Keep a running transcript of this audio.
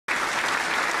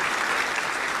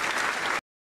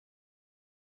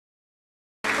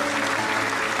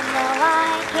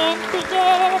can't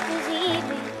forget this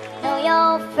evening. Know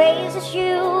your face as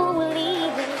you were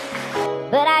leaving,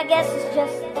 but I guess it's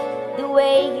just the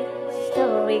way the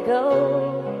story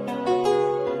goes.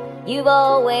 You've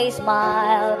always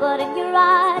smiled, but in your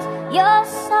eyes your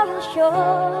sorrow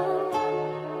shows.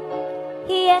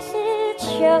 Yes, it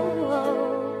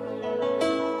shows.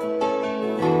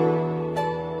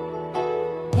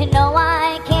 And no,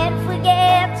 I can't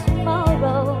forget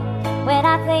tomorrow when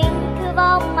I think of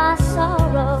all my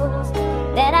sorrows.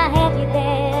 That I had you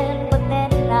then, but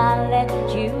then I let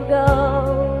you go.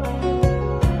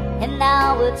 And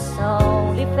now it's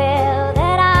only fair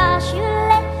that I should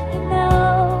let you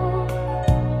know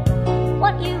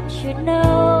what you should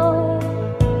know.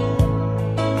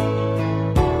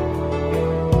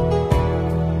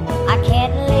 I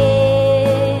can't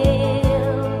live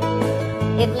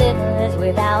if living is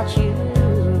without you.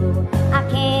 I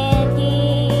can't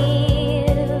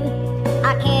give,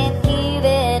 I can't give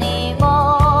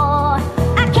anymore.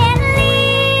 I can't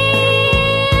live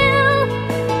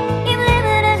if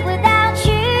living is without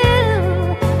you.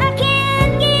 I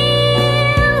can't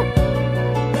give,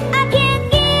 I can't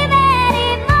give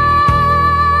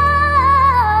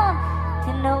anymore.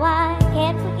 And no, I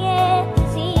can't forget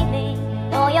this evening,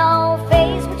 nor your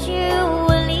face but you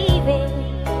were leaving.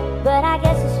 But I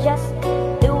guess it's just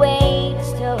the way the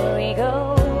story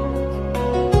goes.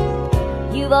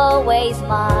 You've always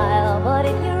smiled, but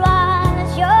in your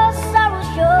eyes your sorrow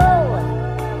shows.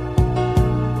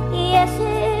 Yes,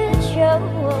 it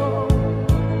shows.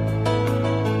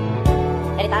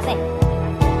 Ready, pass it.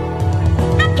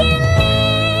 I can't